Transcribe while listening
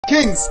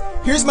Kings,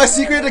 here's my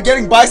secret to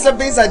getting bicep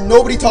veins that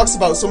nobody talks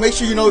about, so make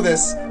sure you know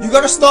this. You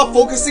gotta stop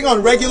focusing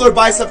on regular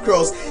bicep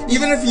curls.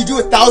 Even if you do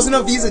 1,000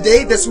 of these a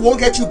day, this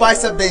won't get you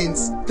bicep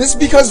veins. This is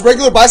because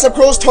regular bicep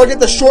curls target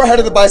the short head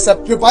of the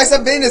bicep. Your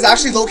bicep vein is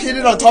actually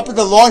located on top of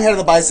the long head of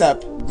the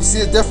bicep. You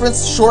see the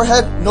difference? Short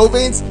head, no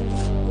veins,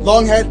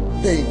 long head,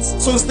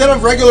 veins. So instead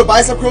of regular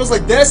bicep curls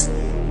like this,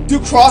 do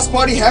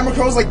crossbody hammer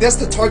curls like this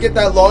to target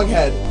that long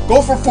head.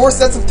 Go for 4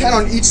 sets of 10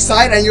 on each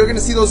side and you're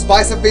gonna see those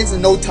bicep veins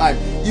in no time.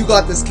 You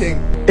got this, King.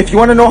 If you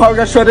want to know how I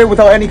got shredded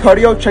without any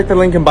cardio, check the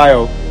link in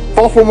bio.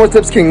 Follow for more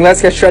tips, King.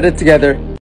 Let's get shredded together.